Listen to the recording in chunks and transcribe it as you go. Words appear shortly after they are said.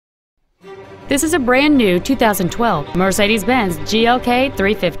This is a brand new 2012 Mercedes-Benz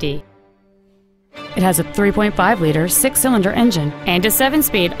GLK350. It has a 3.5-liter six-cylinder engine and a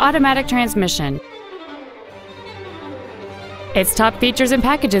 7-speed automatic transmission. Its top features and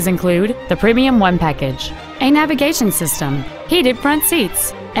packages include the Premium One package, a navigation system, heated front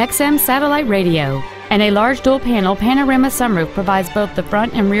seats, XM satellite radio, and a large dual-panel panorama sunroof provides both the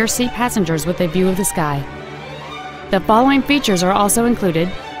front and rear seat passengers with a view of the sky. The following features are also included: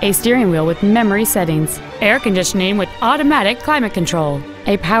 a steering wheel with memory settings, air conditioning with automatic climate control,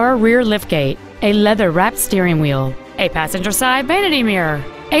 a power rear liftgate, a leather-wrapped steering wheel, a passenger side vanity mirror,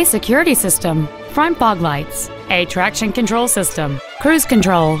 a security system, front fog lights, a traction control system, cruise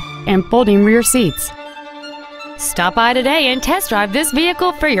control, and folding rear seats. Stop by today and test drive this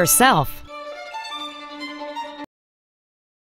vehicle for yourself.